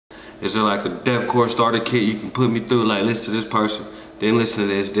Is there like a DeathCore starter kit you can put me through? Like, listen to this person, then listen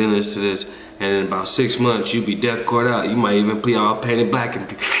to this, then listen to this, and in about 6 months you be DeathCore'd out. You might even be all painted black and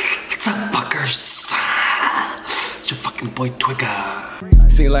be, what's up, fuckers? It's your fucking boy Twigga.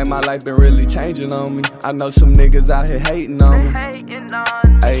 Seem like my life been really changing on me. I know some niggas out here hating on me.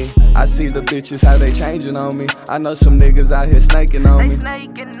 Ay, I see the bitches how they changing on me. I know some niggas out here snaking on me.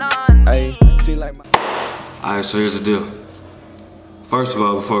 Ay, seem like my... Alright, so here's the deal. First of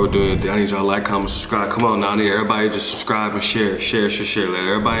all, before we do anything, I need y'all to like, comment, subscribe. Come on now, I need everybody to just subscribe and share. Let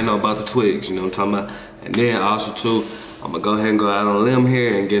everybody know about the Twigs, you know what I'm talking about? And then also too, I'm gonna go ahead and go out on a limb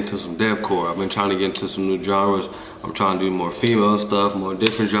here and get into some DeathCore. I've been trying to get into some new genres. I'm trying to do more female stuff, more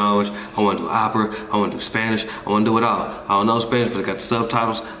different genres. I wanna do opera, I wanna do Spanish, I wanna do it all. I don't know Spanish, but I got the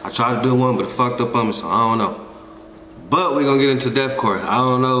subtitles. I tried to do one, but it fucked up on me, so I don't know. But we're gonna get into DeathCore. I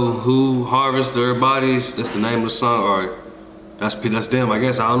don't know who harvests their bodies, that's the name of the song, or that's them, I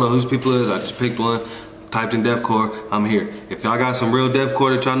guess. I don't know whose people is. I just picked one, typed in DeathCore, I'm here. If y'all got some real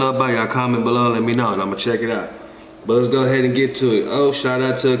DeathCore that y'all know about, y'all comment below, let me know, and I'm gonna check it out. But let's go ahead and get to it. Oh, shout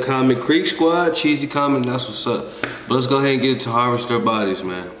out to Comment Creek Squad, cheesy comment, that's what's up. But let's go ahead and get to harvest their bodies,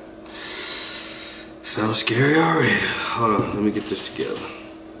 man. Sounds scary already. Hold on, let me get this together.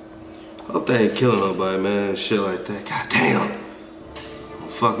 Hope they ain't killing nobody, man, shit like that. God damn.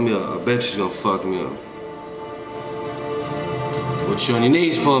 Fuck me up, I bet she's gonna fuck me up. What you on your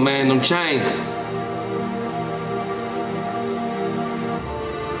knees for, man? Them chains.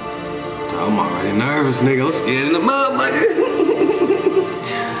 I'm already nervous, nigga. I'm scared in the mud, nigga.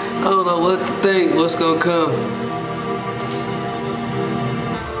 I don't know what to think. What's gonna come?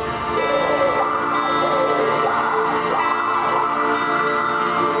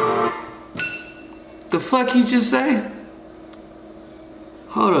 The fuck you just say?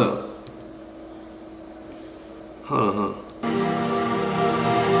 Hold up. Hold on.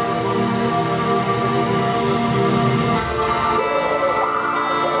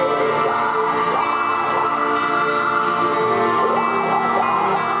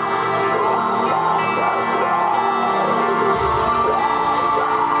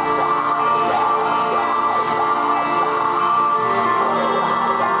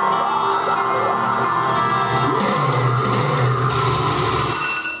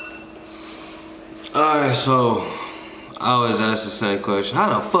 Alright, so I always ask the same question.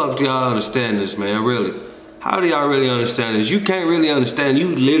 How the fuck do y'all understand this, man? Really? How do y'all really understand this? You can't really understand.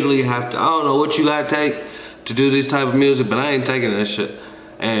 You literally have to, I don't know what you gotta take to do this type of music, but I ain't taking that shit.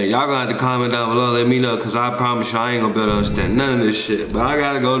 And y'all gonna have to comment down below, let me know, cause I promise you I ain't gonna be able to understand none of this shit. But I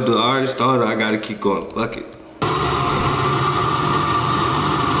gotta go do artist order, I gotta keep going. Fuck it.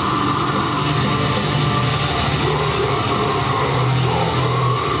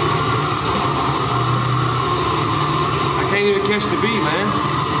 Can't even catch the beat, man.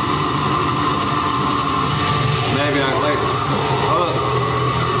 Maybe I like. Hold up.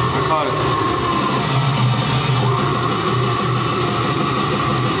 I caught it.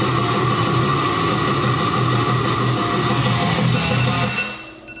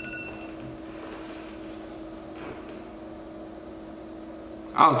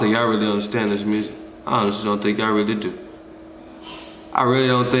 I don't think y'all really understand this music. I honestly don't think y'all really do. I really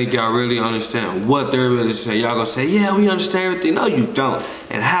don't think y'all really understand what they're really saying. Y'all gonna say, yeah, we understand everything. No, you don't.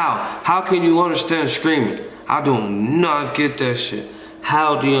 And how? How can you understand screaming? I do not get that shit.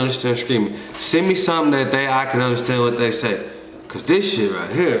 How do you understand screaming? Send me something that I can understand what they say. Cause this shit right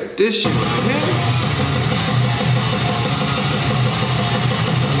here, this shit right here.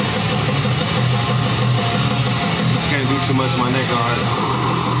 Can't do too much, my neck gonna hurt.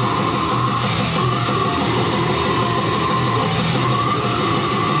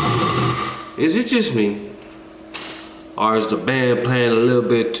 Is it just me? Or is the band playing a little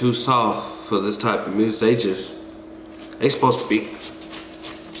bit too soft for this type of music? They supposed to be,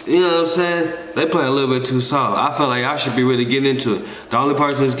 you know what I'm saying? They playing a little bit too soft. I feel like I should be really getting into it. The only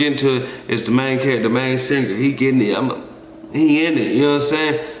person that's getting to it is the main character, the main singer. He getting it, he in it, you know what I'm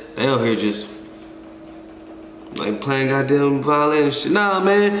saying? They out here just like playing goddamn violin and shit. Nah,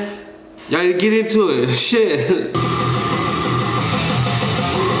 man, y'all need to get into it, shit.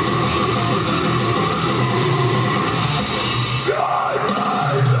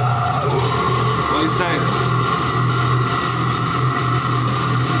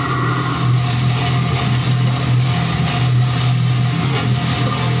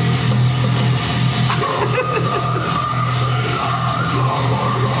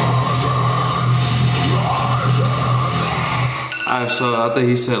 Alright, so I think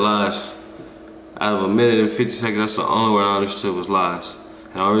he said lies. Out of 1 minute and 50 seconds, that's the only word I understood was lies.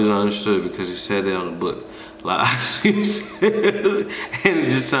 And the only reason I understood it because he said that on the book. Like, and it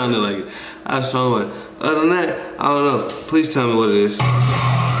just sounded like it. I was so like, other than that, I don't know. Please tell me what it is.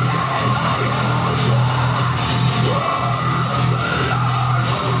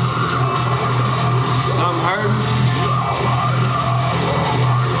 Something hurt?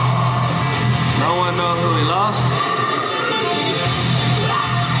 No one knows who he lost?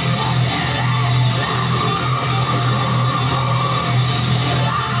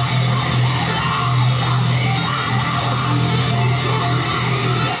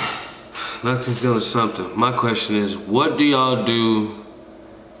 Nothing's gonna something. My question is, what do y'all do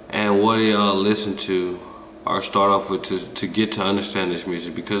and what do y'all listen to or start off with to get to understand this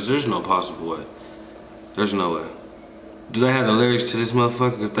music? Because there's no possible way. There's no way. Do they have the lyrics to this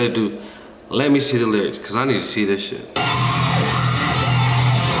motherfucker? If they do, let me see the lyrics, because I need to see this shit.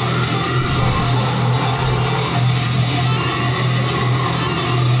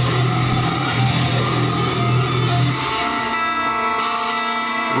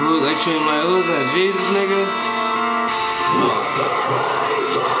 They treat him like, who's that, Jesus, nigga?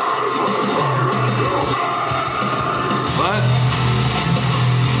 What?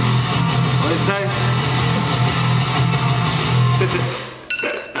 What'd he say?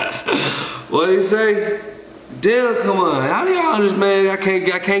 What'd he say? Damn, come on. How do y'all understand, man? I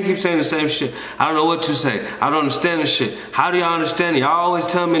can't keep saying the same shit. I don't know what to say. I don't understand this shit. How do y'all understand it? Y'all always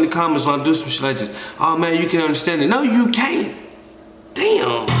tell me in the comments when I do some shit like this. Oh man, you can understand it. No, you can't.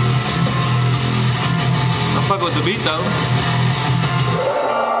 Damn. I fuck with the beat though.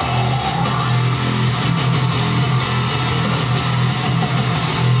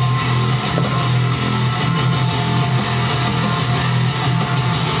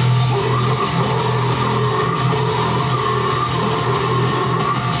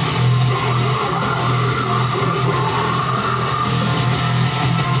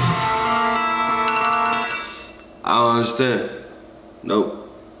 I don't understand. Nope.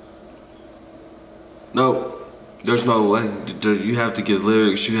 Nope. There's no way. You have to get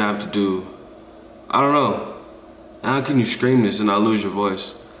lyrics. You have to do. I don't know. How can you scream this and not lose your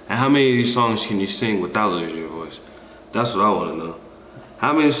voice? And how many of these songs can you sing without losing your voice? That's what I want to know.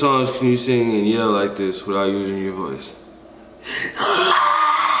 How many songs can you sing and yell like this without using your voice?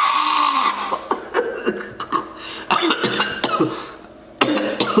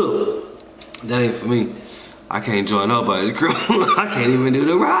 That ain't for me. I can't join nobody's crew. I can't even do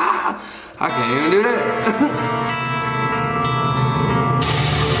the rah. I can't even do that.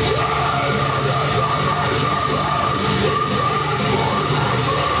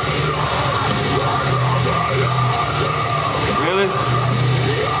 Really?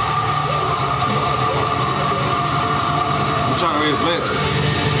 I'm trying to read his lips.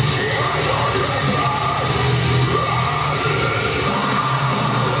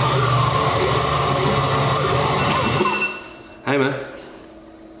 Hey man.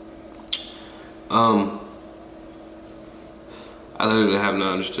 I literally have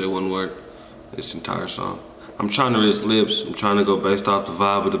not understood one word this entire song. I'm trying to read his lips. I'm trying to go based off the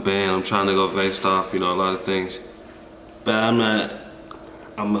vibe of the band. I'm trying to go based off, you know, a lot of things. But I'm not.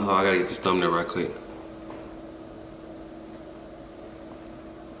 I gotta get this thumbnail right quick.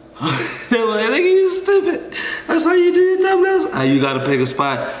 Like, you stupid. That's how you do your thumbnails. You gotta pick a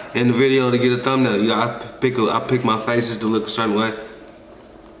spot in the video to get a thumbnail. I pick my faces to look a certain way.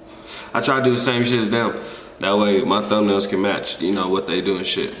 I try to do the same shit as them. That way my thumbnails can match, you know, what they do and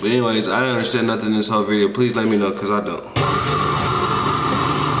shit. But anyways, I didn't understand nothing in this whole video. Please let me know, cause I don't.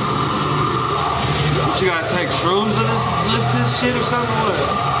 What, you gotta take shrooms to listen to this shit or something? What?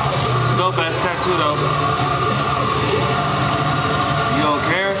 It's a dope ass tattoo though. You don't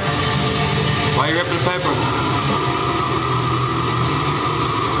care? Why you ripping the paper?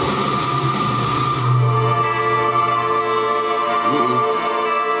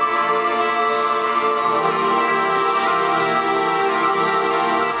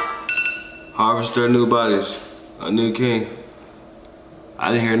 Harvest their new bodies, a new king. I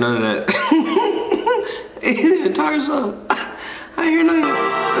didn't hear none of that. The entire song. I didn't hear none of that.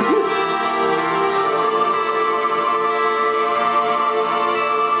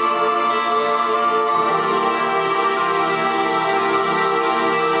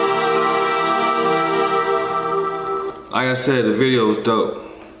 Like I said, the video was dope.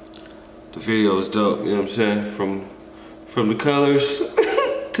 The video was dope, you know what I'm saying? From the colors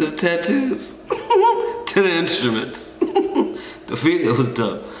to the tattoos to the instruments. The video was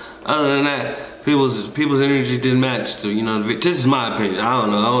dope. Other than that, people's energy didn't match. You know, this is my opinion. I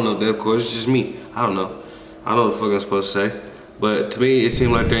don't know, DeathCore. It's just me. I don't know. I don't know what the fuck I'm supposed to say. But to me, it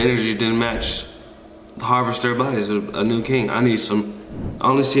seemed like their energy didn't match. Harvest their bodies, a new king. I need some I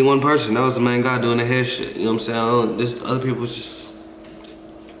only see one person. That was the main guy doing the head shit. You know what I'm saying? This other people was just,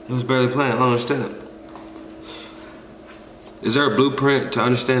 it was barely playing. I don't understand it. Is there a blueprint to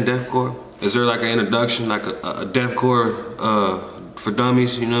understand DeathCore? Is there like an introduction, like a DeathCore for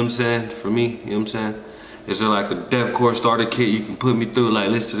dummies, you know what I'm saying? For me, you know what I'm saying? Is there like a DeathCore starter kit you can put me through, like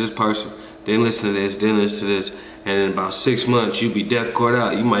listen to this person, then listen to this, then listen to this, and in about 6 months you be DeathCore'd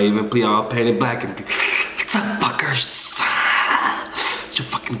out. You might even be all painted black and be, what's up fuckers? It's your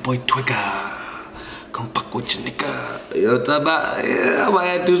fucking boy Twigga. Come fuck with your nigga. You know what I'm talking about? Yeah, I might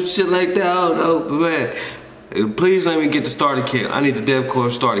have to do some shit like that, I don't know, but man. Please let me get the starter kit. I need the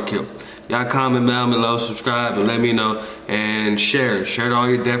DeathCore starter kit. Y'all comment down below, subscribe, and let me know. And share. Share to all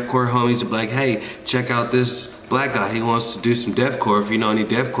your DeathCore homies. And be like, hey, check out this black guy. He wants to do some DeathCore. If you know any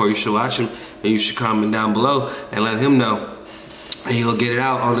DeathCore, you should watch him. And you should comment down below and let him know. And he'll get it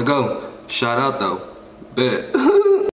out on the go. Shout out though. Bet.